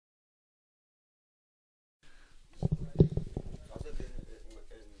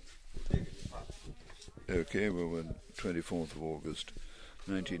Okay, well, we're 24th of August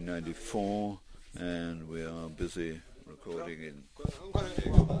 1994, and we are busy recording in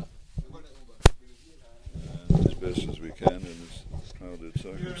as best as we can in this crowded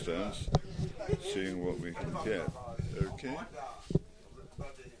circumstance, seeing what we can get. Okay?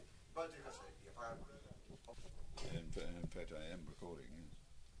 In fact, I am recording.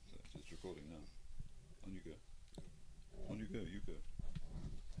 Yes. It's recording now. On you go. On you go, you go.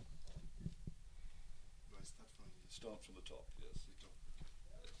 Do I start from here? Start from the top, yes.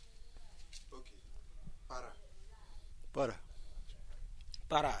 Okay. Para. Para.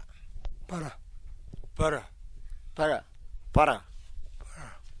 Para. Para. Para. Para. Para.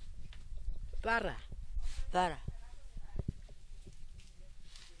 Para. Para.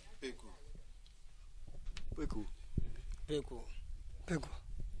 Peku. Peku. Peku. Peku.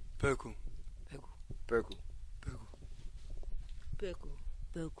 Peku. Peku. Peku. Peku. Peku.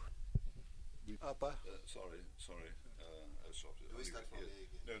 Peku. Apa. Sorry. I stopped it. Do we start from Yes.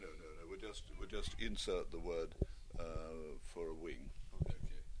 there again? No. We'll just insert the word for a wing. Okay.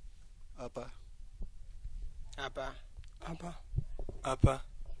 Apa. Apa. Apa. Apa.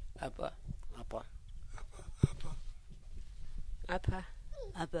 Apa. Apa. Apa.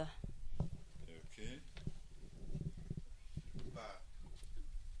 Apa. Okay. Ba.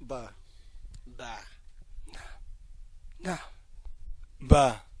 Ba. Ba. Na.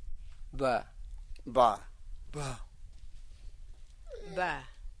 Ba. Ba. Ba. Ba. Ba.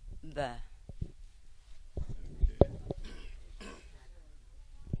 Ba.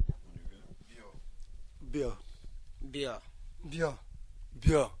 Bio. Bio. Bio.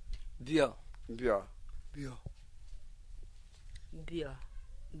 Bio. Bio. Bio. Bio. Bio.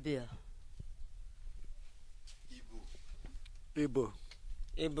 Bio. Ibu. Ibo.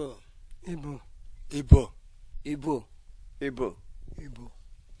 Ibo. Ibo. Ibo. Ibo. Ibo. Ibo.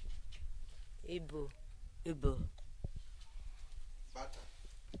 Ibo. Ibo. Bata.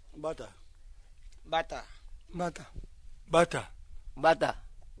 Bata. Bata. Bata. Bata. Bata.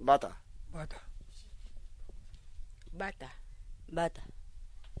 Bata. Bata. Bata. Bata.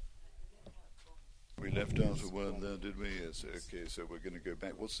 We left out a word there, did we? Yes. Okay, so we're going to go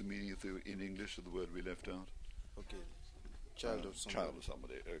back. What's the meaning in English of the word we left out? Okay. Child of somebody. Child of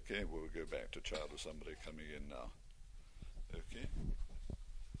somebody. Okay, we'll go back to child of somebody coming in now. Okay.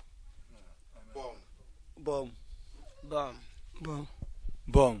 Bomb. Bomb. Bomb. Bomb.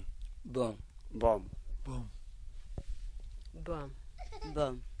 Bomb. Bomb. Bomb. Bomb. Bomb.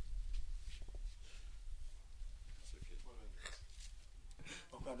 Bomb.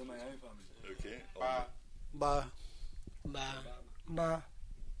 Okay. Ba. Ba. Ba. Ba.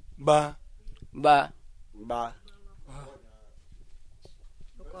 Ba. Ba. Ba.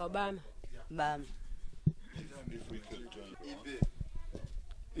 Bam. Bam. If we could. Ibe.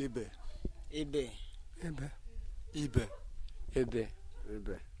 Ibe. Ibe. Ibe. Ibe. Ibe.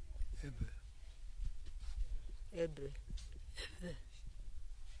 Ibe. Ibe. Ibe.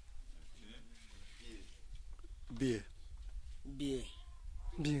 Beer. Beer.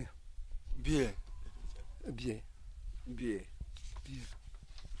 Beer. Beer. Beer. Beer. Beer.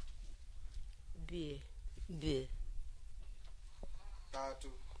 Beer. Beer.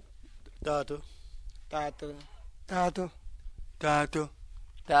 Tatu. Tato. Tato. Tato. Tato.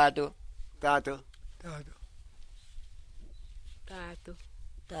 Tato. Tato. Tato. Tato.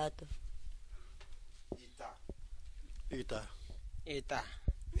 Tato. Ita. Ita. Ita.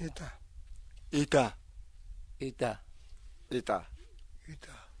 Ita. Ita. Ita. Ita.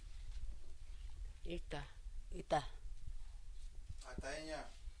 Ita. Ita. Ita. Atanya.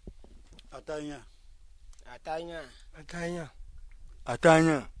 Atanya. Atanya. Atanya.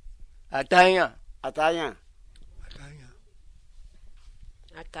 Atanya. Atanya. Atanya. Atanya.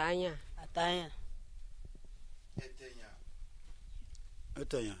 Atanya. Atanya. Etenya.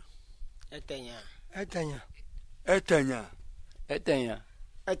 Atanya. Etenya. Atanya. Etenya. Atanya.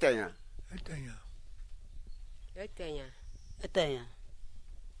 Atanya. Etenya. Etenya. Etenya.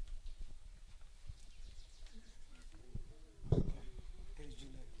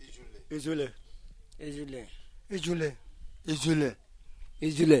 Ijule. Ijule. Ijule. Ijule.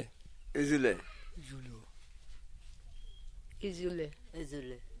 Ijule. Ijule. Ijule. Ijule.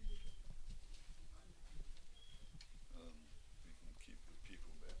 Ijule. We can keep the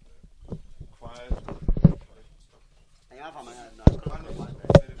people back there quiet.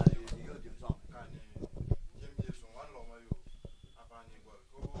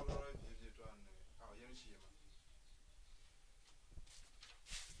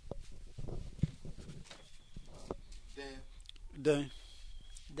 Den.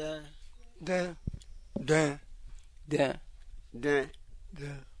 Den. Den. Den. Den. Den.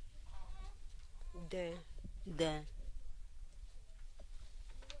 Den. Den. Den.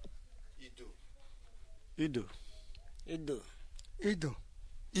 Ido. Ido. Ido. Ido.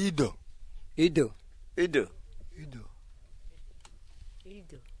 Ido. Ido. Ido. Ido.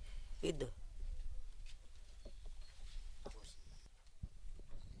 Ido. Ido.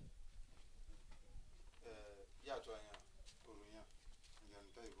 Ya to anya. Orunya.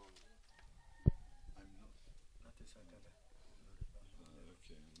 Nganta ibon. I'm not. That is Adele.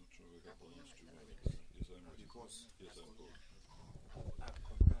 Okay, I'm not sure we got the last two words. Yes, I'm with you. Because Yes, I'm bored.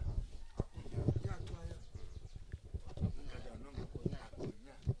 Akonya. Ya to anya.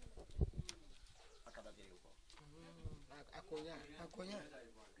 Akonya.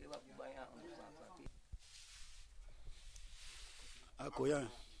 Akonya. Akoya.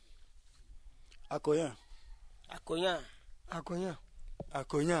 Akoya. Akonya. Akonya.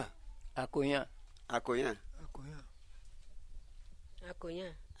 Akoya. Akonya. Akoya. Akonya. Akonya.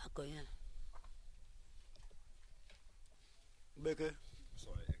 Akonya. Beke.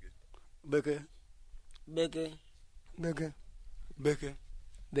 Sorry, again. Beke. Beke. Beke. Beke.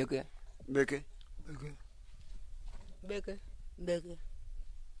 Beke. Beke. Beke. Beke. Beke.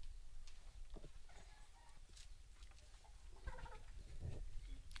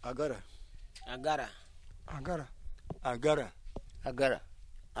 Agara. Agara. Agara. Agara. Agara.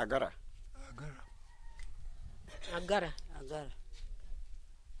 Agara. Agara. Agara. Agara.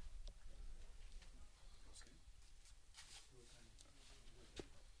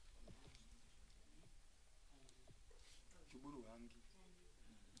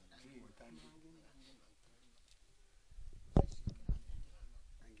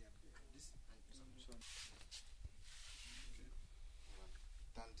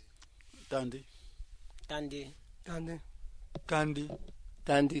 Tandi. Tandi. Tandi. Tandi.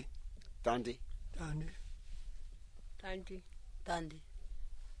 Tandi. Tandi. Tandi. Tandi. Tandi. Tandi.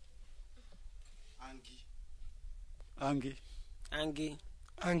 Angi. Angi. Angi.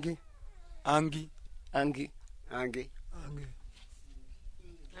 Angi. Angi. Angi. Angi. Angi.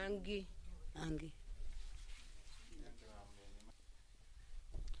 Angi. Angi.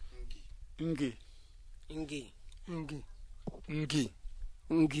 Ngi. Ngi. Ingi. Ngi. Ngi.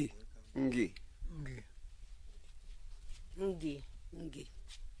 Ingi. Ngi. Ngi. Ingi. Ingi.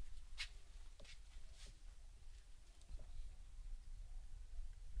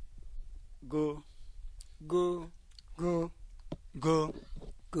 Go. Go. Go. Go.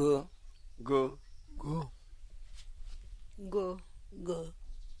 Go. Go. Go. Go. Go.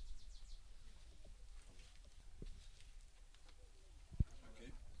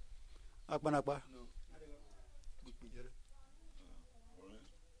 Okay. Akpanakpa. All right. Yeah.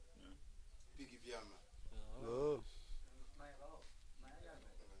 Pigi Biama. Oh.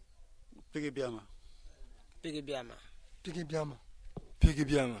 Pigi Biama. Pigi Biama. Pigi Biama. Pigi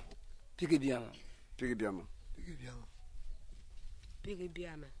Biama. Pigi Biama. Pigi Biama. Pigi Biama. Pigi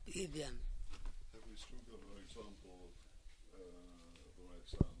Biama. Pigi Biama. Have we still got an example of the right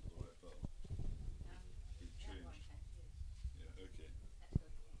sound, the right vowel? We've changed. Yeah, okay.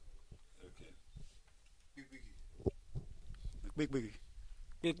 Okay. Big Biggie. Big Biggie.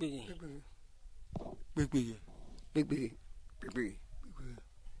 Big Biggie. Big Biggie. Big Biggie. Big Biggie. Big Biggie.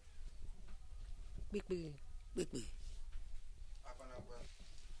 Big Biggie. Big Biggie. Apanagba.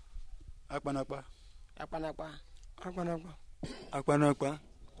 Akpanakpa. Akpanakpa. Apanagba. Akpanakpa.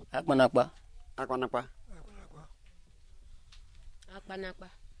 Akpanakpa. Akpanakpa. Apanagba. Akpanakpa.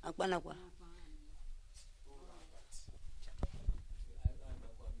 Akpanakpa.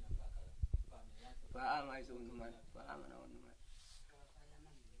 Paama iso unuman. Paama na unuman.